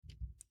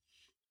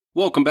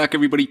Welcome back,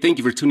 everybody. Thank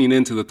you for tuning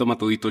in to the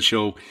Tomatolito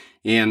Show.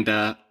 And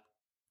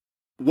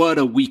what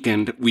a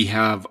weekend we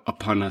have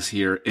upon us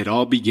here. It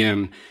all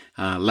began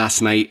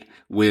last night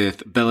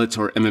with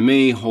Bellator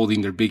MMA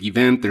holding their big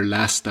event, their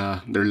last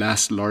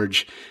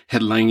large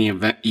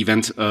headlining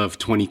event of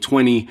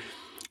 2020,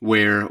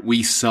 where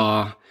we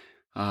saw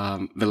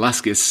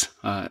Velasquez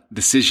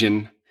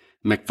decision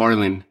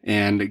McFarlane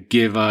and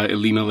give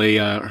Elina Lea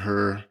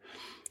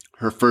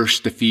her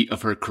first defeat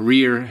of her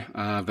career.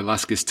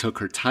 Velasquez took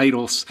her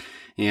titles,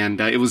 and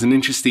it was an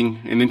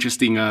interesting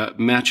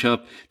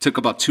matchup. Took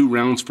about 2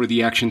 rounds for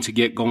the action to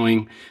get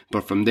going,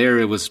 but from there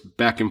it was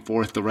back and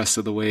forth the rest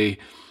of the way.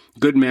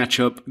 Good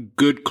matchup,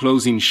 good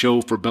closing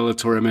show for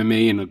Bellator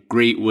MMA, and a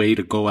great way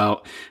to go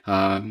out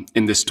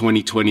in this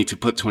 2020 to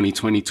put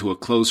 2020 to a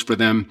close for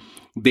them.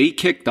 They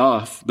kicked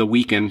off the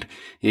weekend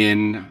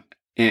and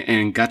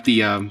got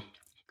the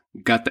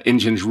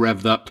engines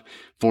revved up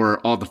for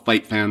all the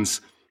fight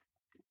fans.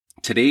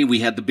 Today, we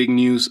had the big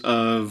news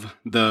of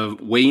the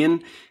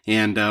weigh-in,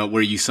 and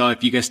where you saw,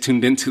 if you guys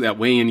tuned into that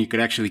weigh-in, you could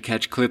actually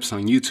catch clips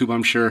on YouTube,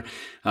 I'm sure,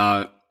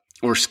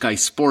 or Sky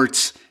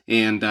Sports,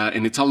 and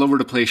it's all over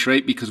the place,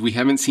 right? Because we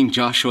haven't seen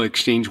Joshua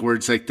exchange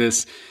words like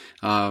this,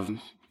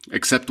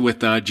 except with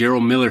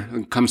Gerald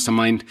Miller, comes to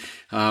mind,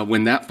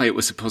 when that fight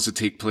was supposed to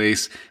take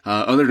place.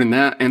 Other than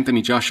that,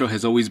 Anthony Joshua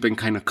has always been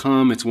kind of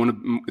calm. It's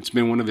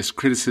been one of his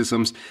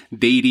criticisms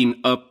dating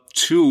up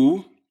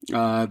to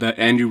the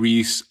Andy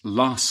Ruiz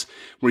loss,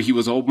 where he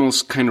was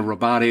almost kind of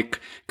robotic,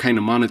 kind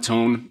of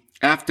monotone.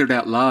 After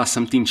that loss,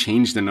 something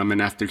changed in him,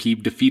 and after he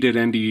defeated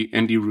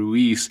Andy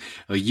Ruiz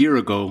a year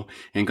ago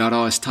and got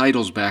all his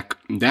titles back,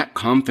 that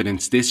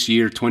confidence this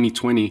year,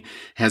 2020,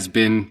 has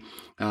been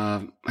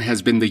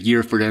the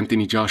year for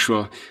Anthony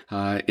Joshua,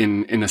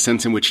 in a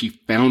sense in which he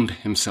found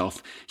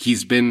himself.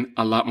 He's been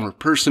a lot more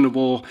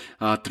personable,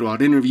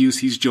 throughout interviews.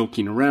 He's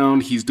joking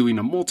around. He's doing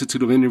a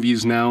multitude of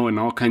interviews now and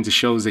all kinds of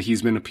shows that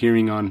he's been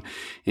appearing on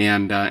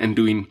and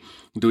doing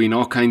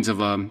all kinds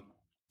of,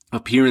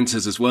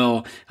 appearances as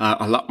well.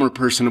 A lot more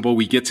personable.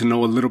 We get to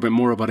know a little bit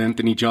more about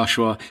Anthony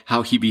Joshua,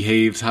 how he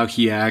behaves, how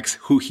he acts,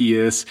 who he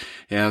is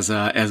as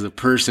a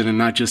person, and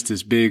not just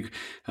this big,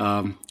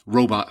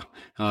 robot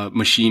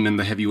machine in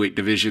the heavyweight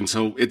division.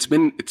 So it's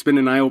been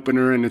an eye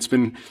opener, and it's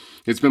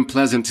been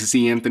pleasant to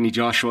see Anthony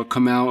Joshua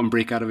come out and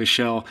break out of his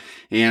shell.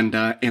 And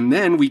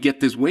then we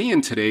get this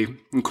weigh-in today,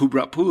 and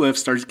Kubrat Pulev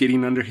starts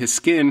getting under his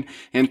skin.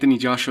 Anthony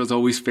Joshua is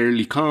always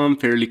fairly calm,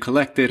 fairly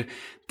collected.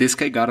 This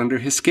guy got under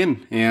his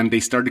skin, and they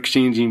start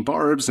exchanging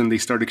barbs, and they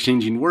start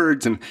exchanging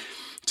words. And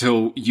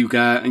so you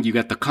got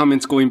the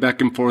comments going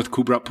back and forth.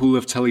 Kubrat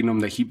Pulev telling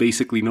him that he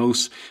basically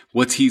knows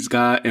what he's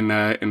got and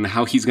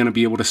how he's going to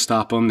be able to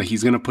stop him, that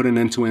he's going to put an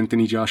end to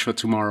Anthony Joshua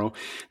tomorrow.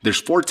 There's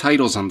 4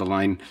 titles on the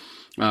line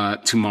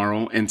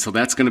tomorrow, and so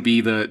that's going to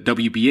be the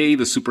WBA,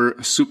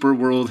 the super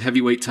world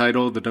heavyweight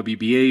title, the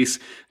WBAs,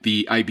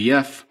 the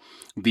IBF,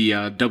 the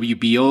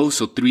WBO.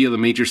 So 3 of the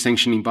major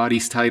sanctioning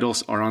bodies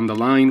titles are on the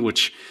line,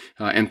 which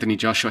Anthony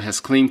Joshua has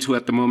claim to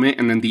at the moment.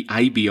 And then the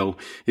IBO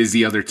is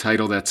the other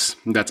title that's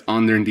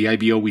on there. And the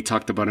IBO we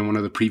talked about in one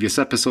of the previous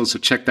episodes. So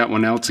check that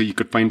one out so you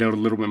could find out a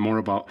little bit more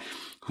about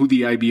who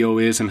the IBO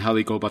is and how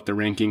they go about their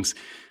rankings.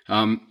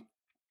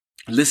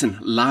 Listen,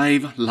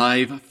 live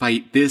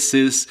fight. This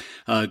is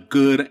a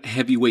good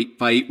heavyweight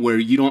fight where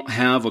you don't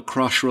have a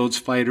crossroads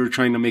fighter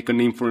trying to make a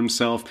name for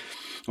himself,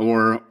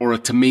 or a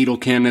tomato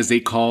can, as they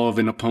call, of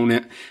an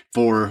opponent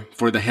for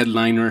the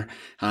headliner.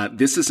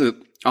 This is a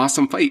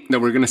awesome fight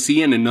that we're going to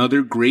see, and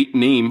another great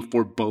name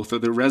for both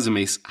of their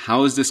resumes.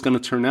 How is this going to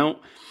turn out?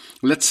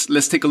 Let's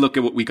take a look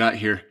at what we got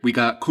here. We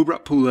got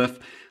Kubrat Pulev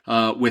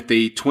with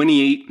a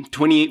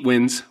 28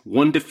 wins,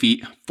 1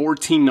 defeat,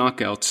 14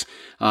 knockouts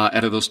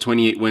out of those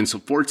 28 wins. So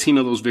 14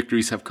 of those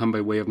victories have come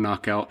by way of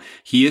knockout.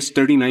 He is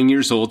 39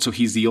 years old, so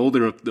he's the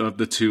older of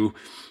the two.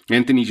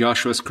 Anthony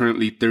Joshua is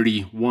currently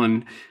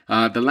 31.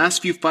 The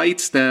last few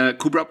fights that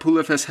Kubrat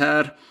Pulev has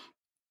had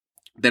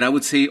that I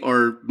would say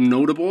are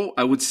notable,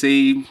 I would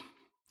say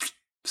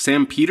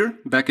Sam Peter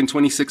back in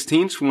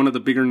 2016 is one of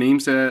the bigger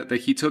names that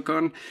he took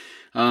on.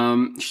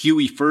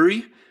 Huey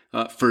Fury.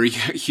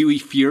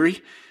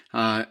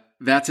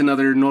 That's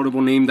another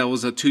notable name. That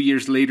was 2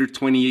 years later,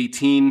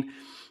 2018.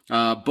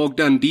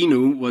 Bogdan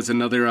Dinu was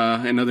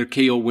another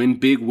KO win,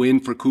 big win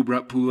for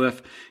Kubrat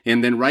Pulev.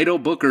 And then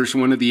Rydell Booker's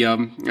one of the,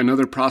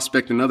 another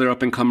prospect, another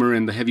up and comer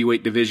in the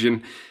heavyweight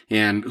division,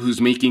 and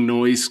who's making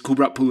noise.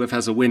 Kubrat Pulev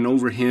has a win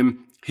over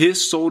him.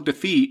 His sole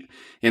defeat,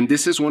 and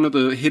this is one of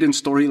the hidden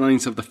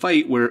storylines of the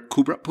fight, where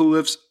Kubrat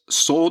Pulev's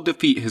sole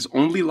defeat, his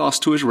only loss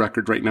to his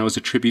record right now, is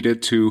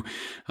attributed to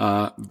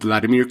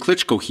Vladimir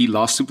Klitschko. He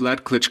lost to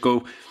Vlad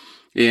Klitschko.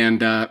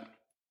 And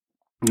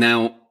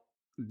now,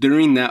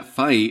 during that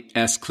fight,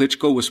 as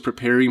Klitschko was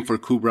preparing for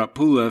Kubrat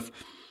Pulev,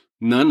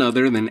 none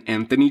other than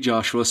Anthony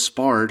Joshua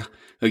sparred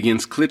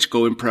against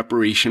Klitschko in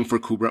preparation for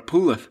Kubrat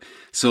Pulev.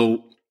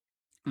 So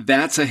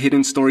that's a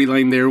hidden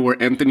storyline there, where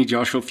Anthony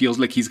Joshua feels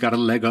like he's got a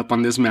leg up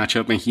on this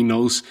matchup, and he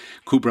knows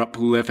Kubrat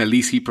Pulev. At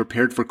least he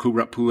prepared for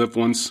Kubrat Pulev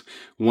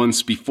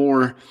once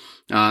before.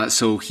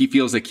 So he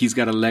feels like he's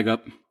got a leg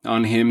up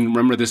on him.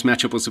 Remember, this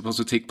matchup was supposed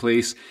to take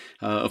place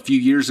a few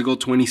years ago,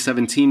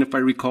 2017, if I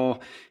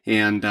recall,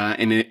 and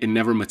it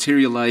never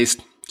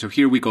materialized. So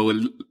here we go.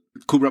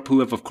 Kubrat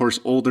Pulev, of course,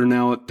 older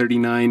now at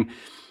 39,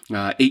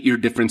 8-year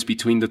difference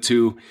between the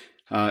two.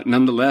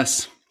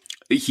 Nonetheless,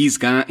 he's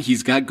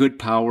got good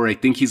power. I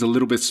think he's a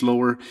little bit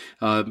slower.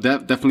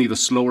 Definitely the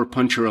slower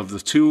puncher of the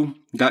two.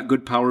 Got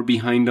good power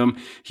behind him.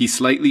 He's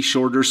slightly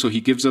shorter, so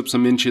he gives up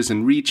some inches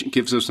in reach,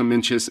 gives up some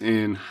inches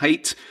in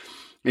height.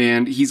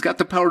 And he's got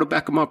the power to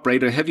back him up,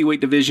 right? A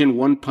heavyweight division,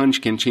 one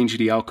punch can change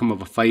the outcome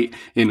of a fight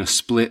in a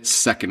split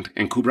second.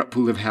 And Kubrat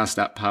Pulev has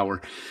that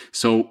power.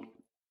 So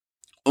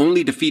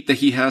only defeat that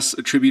he has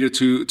attributed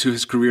to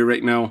his career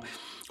right now,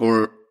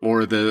 or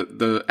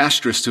the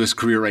asterisk to his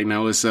career right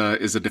now is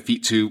a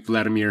defeat to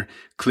Vladimir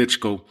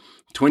Klitschko.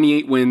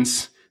 28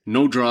 wins,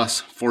 no draws,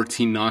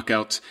 14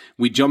 knockouts.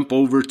 We jump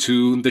over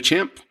to the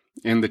champ.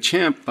 And the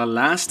champ, the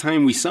last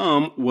time we saw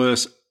him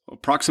was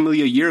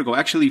approximately a year ago,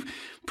 actually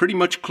pretty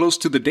much close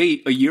to the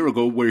date a year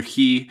ago, where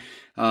he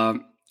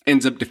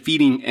ends up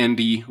defeating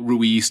Andy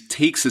Ruiz,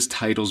 takes his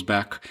titles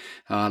back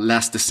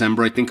last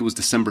December. I think it was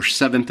December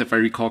 7th, if I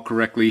recall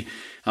correctly.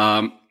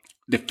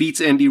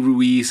 Defeats Andy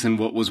Ruiz in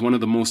what was one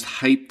of the most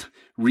hyped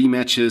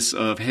rematches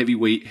of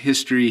heavyweight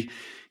history,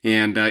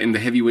 and in the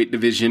heavyweight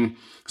division.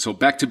 So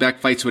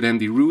back-to-back fights with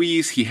Andy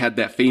Ruiz. He had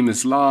that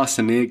famous loss,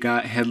 and it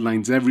got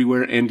headlines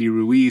everywhere. Andy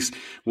Ruiz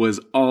was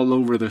all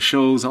over the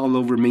shows, all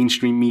over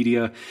mainstream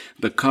media.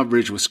 The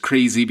coverage was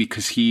crazy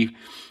because he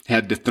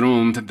had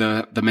dethroned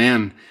the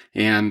man,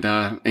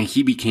 and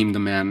he became the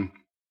man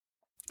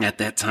at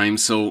that time.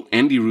 So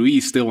Andy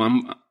Ruiz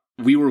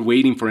we were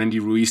waiting for Andy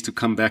Ruiz to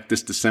come back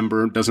this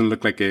December. Doesn't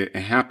look like it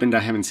happened. I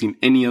haven't seen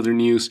any other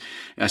news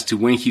as to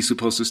when he's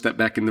supposed to step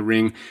back in the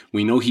ring.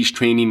 We know he's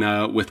training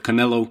with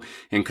Canelo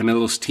and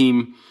Canelo's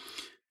team,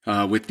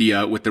 with the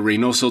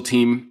Reynoso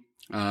team.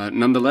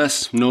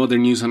 Nonetheless, no other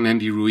news on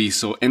Andy Ruiz.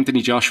 So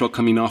Anthony Joshua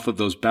coming off of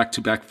those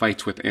back-to-back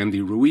fights with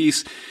Andy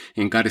Ruiz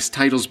and got his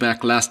titles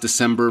back last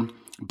December.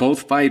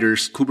 Both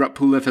fighters, Kubrat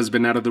Pulev has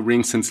been out of the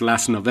ring since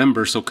last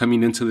November, so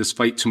coming into this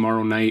fight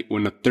tomorrow night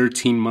with a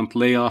 13-month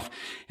layoff,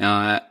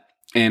 and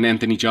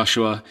Anthony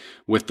Joshua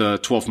with a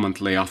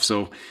 12-month layoff.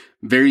 So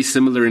very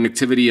similar in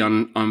activity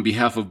on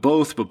behalf of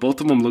both, but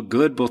both of them look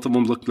good. Both of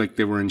them looked like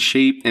they were in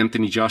shape.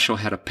 Anthony Joshua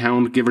had a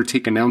pound, give or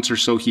take an ounce or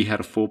so. He had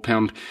a full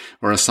pound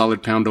or a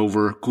solid pound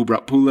over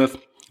Kubrat Pulev.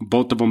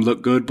 Both of them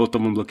look good. Both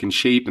of them look in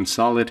shape and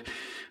solid.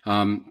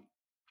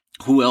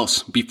 Who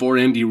else? Before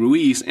Andy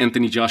Ruiz,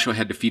 Anthony Joshua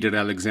had defeated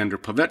Alexander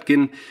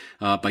Povetkin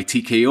by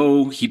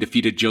TKO. He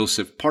defeated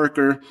Joseph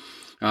Parker,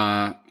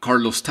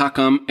 Carlos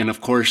Takam, and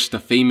of course the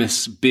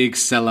famous big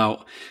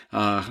sellout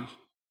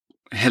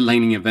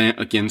headlining event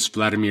against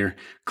Vladimir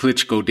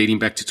Klitschko dating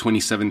back to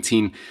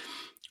 2017.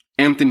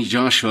 Anthony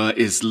Joshua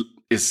is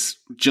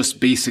just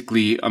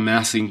basically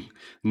amassing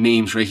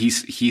names, right?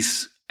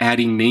 He's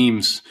adding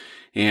names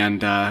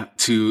and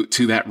to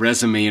that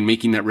resume and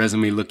making that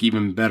resume look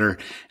even better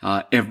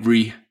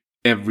every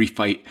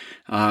fight.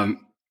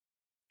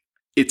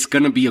 It's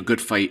gonna be a good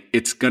fight.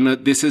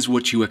 This is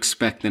what you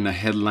expect in a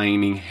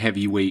headlining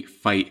heavyweight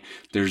fight.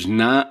 There's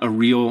not a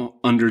real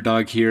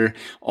underdog here.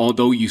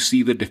 Although you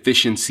see the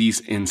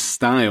deficiencies in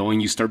style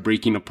and you start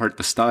breaking apart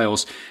the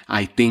styles,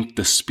 I think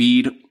the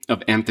speed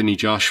of Anthony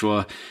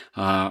Joshua,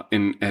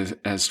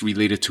 as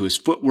related to his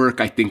footwork,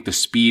 I think the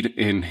speed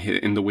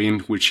in the way in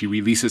which he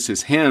releases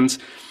his hands,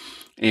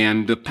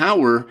 and the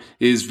power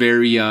is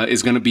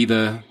going to be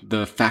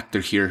the factor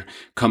here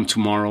come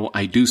tomorrow.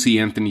 I do see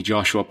Anthony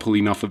Joshua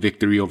pulling off a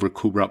victory over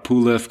Kubrat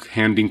Pulev,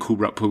 handing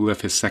Kubrat Pulev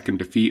his second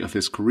defeat of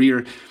his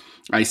career.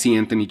 I see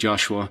Anthony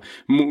Joshua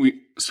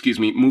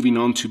moving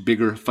on to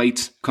bigger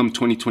fights come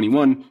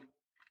 2021.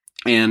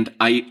 And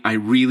I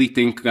really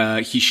think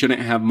he shouldn't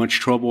have much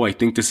trouble. I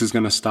think this is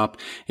going to stop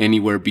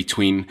anywhere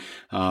between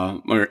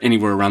or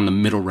anywhere around the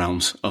middle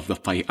rounds of the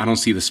fight. I don't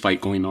see this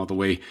fight going all the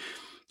way.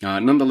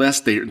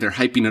 Nonetheless, they're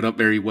hyping it up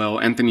very well.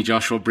 Anthony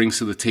Joshua brings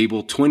to the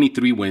table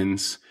 23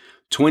 wins.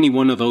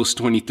 21 of those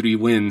 23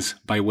 wins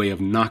by way of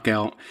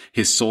knockout.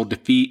 His sole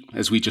defeat,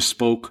 as we just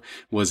spoke,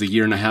 was a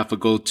year and a half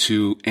ago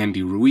to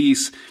Andy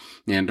Ruiz.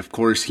 And of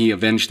course, he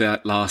avenged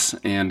that loss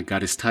and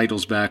got his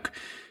titles back.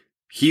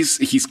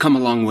 He's come a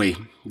long way.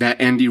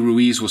 That Andy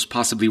Ruiz was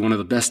possibly one of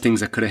the best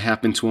things that could have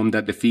happened to him,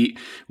 that defeat,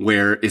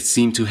 where it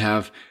seemed to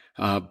have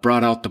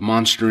brought out the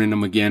monster in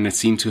him again. It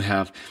seemed to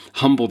have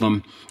humbled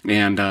him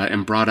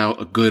and brought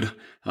out a good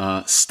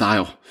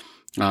style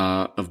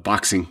of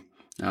boxing.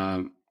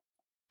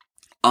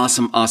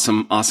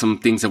 Awesome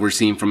things that we're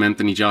seeing from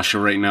Anthony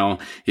Joshua right now.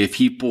 If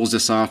he pulls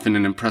this off in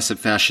an impressive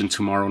fashion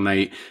tomorrow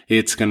night,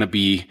 it's going to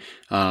be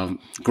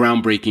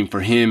groundbreaking for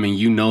him. And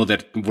you know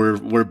that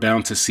we're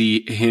bound to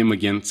see him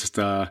against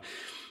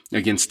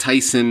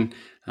Tyson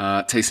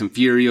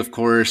Fury, of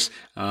course.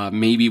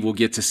 Maybe we'll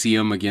get to see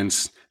him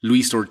against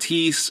Luis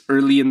Ortiz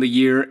early in the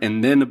year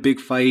and then a big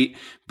fight.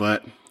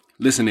 But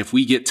listen, if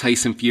we get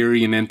Tyson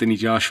Fury and Anthony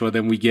Joshua,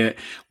 then we get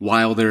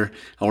Wilder,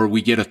 or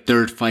we get a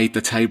third fight,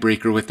 the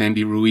tiebreaker with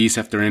Andy Ruiz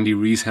after Andy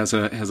Ruiz has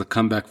a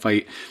comeback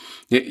fight.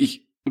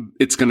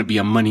 It's going to be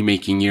a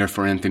money-making year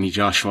for Anthony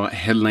Joshua,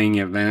 headlining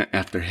event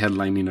after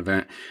headlining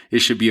event. It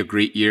should be a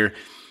great year.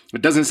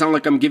 It doesn't sound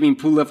like I'm giving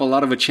Pulev a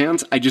lot of a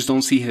chance. I just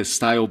don't see his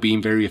style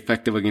being very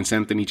effective against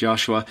Anthony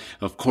Joshua.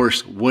 Of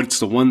course, what's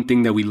the one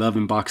thing that we love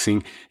in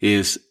boxing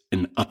is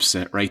an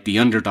upset, right? The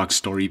underdog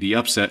story, the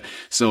upset.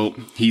 So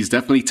he's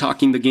definitely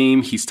talking the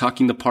game. He's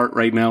talking the part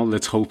right now.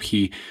 Let's hope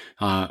he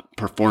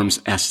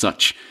performs as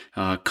such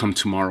come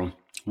tomorrow.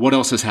 What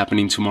else is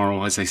happening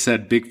tomorrow? As I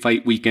said, big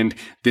fight weekend.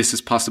 This is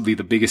possibly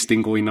the biggest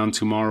thing going on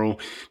tomorrow.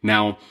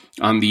 Now,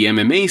 on the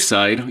MMA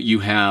side,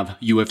 you have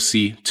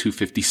UFC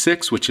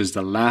 256, which is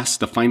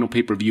the final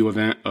pay-per-view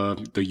event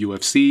of the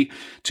UFC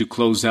to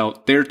close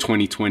out their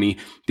 2020.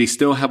 They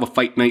still have a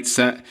fight night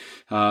set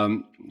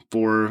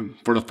for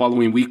the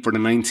following week, for the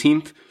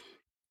 19th.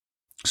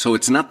 So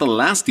it's not the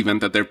last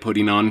event that they're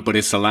putting on, but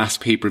it's the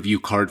last pay-per-view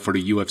card for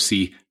the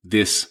UFC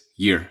this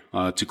year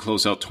to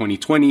close out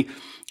 2020.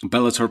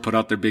 Bellator put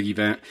out their big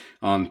event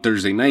on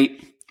Thursday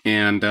night.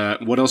 And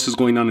what else is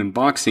going on in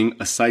boxing?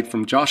 Aside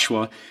from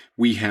Joshua,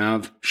 we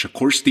have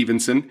Shakur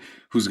Stevenson,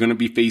 who's going to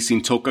be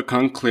facing Toka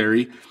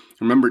Clary.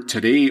 Remember,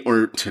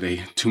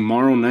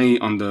 tomorrow night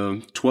on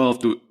the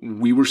 12th,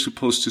 we were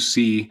supposed to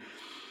see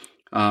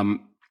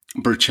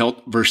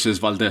Burchelt versus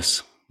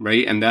Valdez,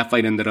 right? And that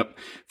fight ended up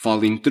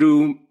falling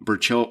through.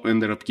 Burchelt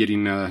ended up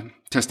getting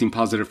testing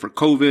positive for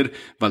COVID.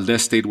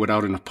 Valdez stayed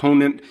without an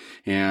opponent,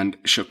 and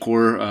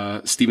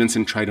Shakur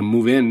Stevenson tried to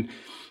move in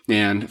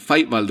and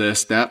fight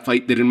Valdez. That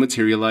fight didn't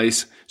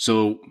materialize,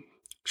 so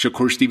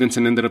Shakur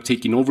Stevenson ended up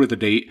taking over the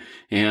date,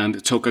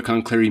 and Toka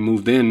Clary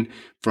moved in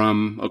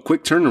from a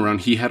quick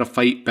turnaround. He had a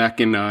fight back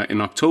in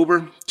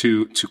October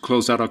to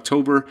close out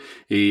October,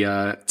 a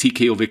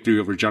TKO victory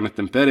over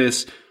Jonathan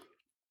Perez.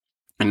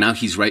 And now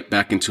he's right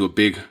back into a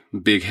big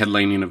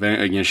headlining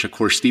event against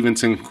Shakur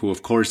Stevenson, who,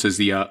 of course, is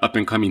the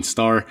up-and-coming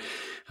star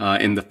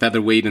in the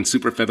featherweight and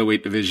super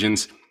featherweight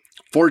divisions.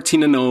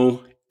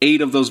 14-0,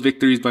 8 of those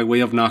victories by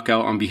way of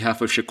knockout on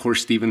behalf of Shakur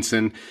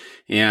Stevenson.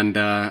 And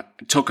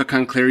Toka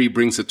Clary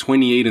brings a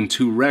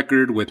 28-2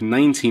 record with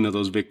 19 of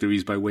those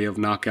victories by way of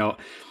knockout.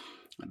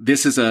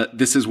 This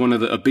is one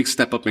of a big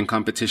step up in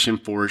competition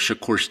for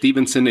Shakur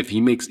Stevenson. If he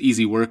makes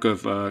easy work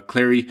of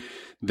Clary,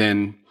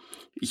 then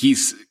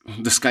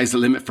the sky's the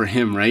limit for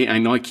him, right? I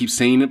know I keep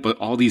saying it, but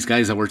all these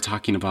guys that we're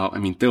talking about, I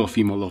mean,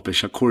 Teofimo Lopez,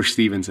 Shakur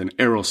Stevenson,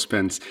 Errol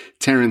Spence,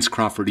 Terrence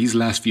Crawford, these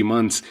last few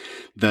months,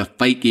 the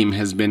fight game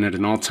has been at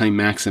an all-time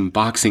max, and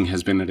boxing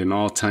has been at an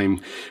all-time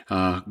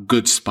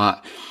good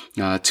spot.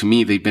 To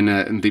me, they've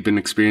been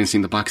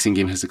experiencing, the boxing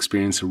game has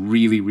experienced a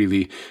really,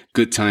 really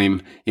good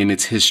time in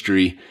its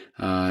history,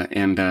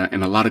 and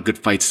a lot of good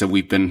fights that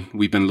we've been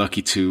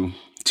lucky to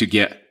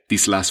get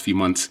these last few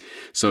months.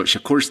 So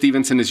Shakur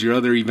Stevenson is your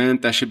other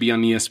event. That should be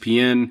on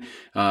ESPN.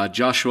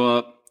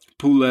 Joshua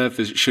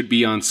Pulev should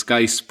be on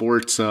Sky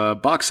Sports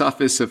box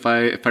office, if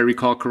I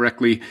recall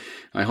correctly.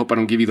 I hope I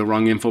don't give you the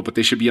wrong info, but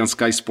they should be on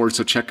Sky Sports.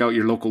 So check out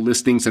your local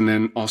listings, and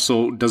then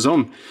also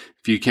DAZN.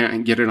 If you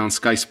can't get it on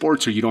Sky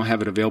Sports or you don't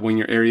have it available in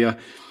your area,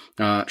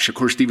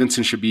 Shakur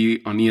Stevenson should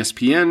be on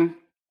ESPN,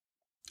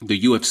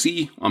 the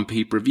UFC on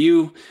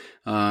pay-per-view,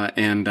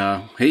 and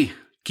hey,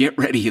 get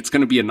ready. It's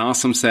going to be an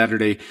awesome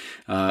Saturday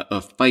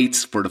of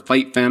fights for the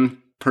fight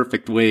fan.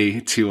 Perfect way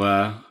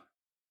to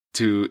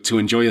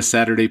enjoy a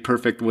Saturday.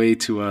 Perfect way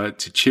to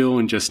chill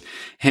and just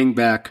hang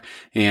back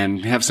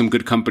and have some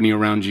good company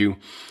around you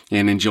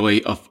and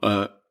enjoy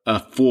a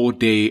full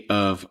day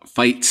of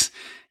fights.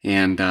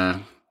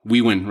 And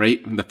we win, right?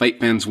 The fight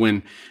fans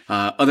win.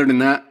 Other than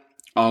that,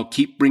 I'll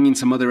keep bringing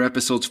some other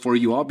episodes for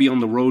you. I'll be on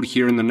the road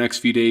here in the next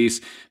few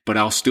days, but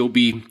I'll still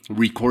be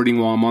recording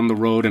while I'm on the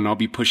road, and I'll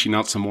be pushing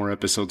out some more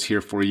episodes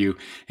here for you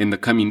in the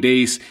coming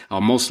days.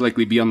 I'll most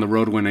likely be on the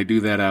road when I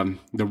do that,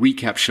 the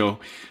recap show,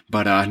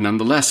 but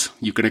nonetheless,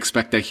 you can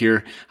expect that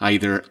here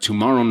either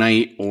tomorrow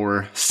night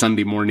or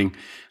Sunday morning.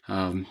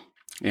 And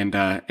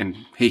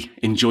hey,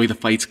 enjoy the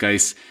fights,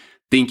 guys.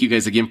 Thank you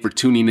guys again for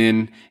tuning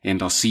in,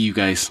 and I'll see you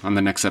guys on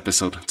the next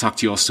episode. Talk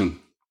to you all soon.